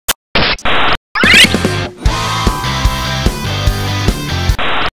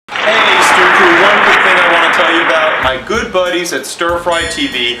good buddies at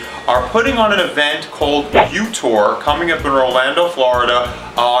StirFryTV are putting on an event called YouTour coming up in Orlando, Florida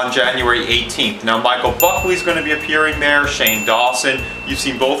on January 18th. Now Michael Buckley's going to be appearing there, Shane Dawson. You've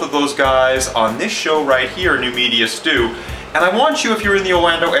seen both of those guys on this show right here, New Media Stew. And I want you, if you're in the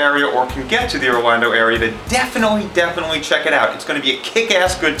Orlando area or can get to the Orlando area, to definitely check it out. It's going to be a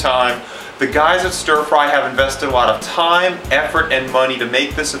kick-ass good time. The guys at StirFry have invested a lot of time, effort, and money to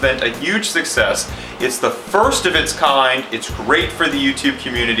make this event a huge success. It's the first of its kind. It's great for the YouTube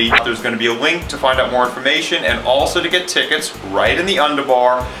community. There's going to be a link to find out more information and also to get tickets right in the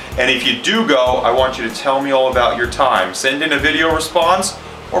underbar. And if you do go, I want you to tell me all about your time. Send in a video response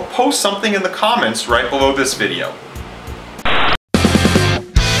or post something in the comments right below this video.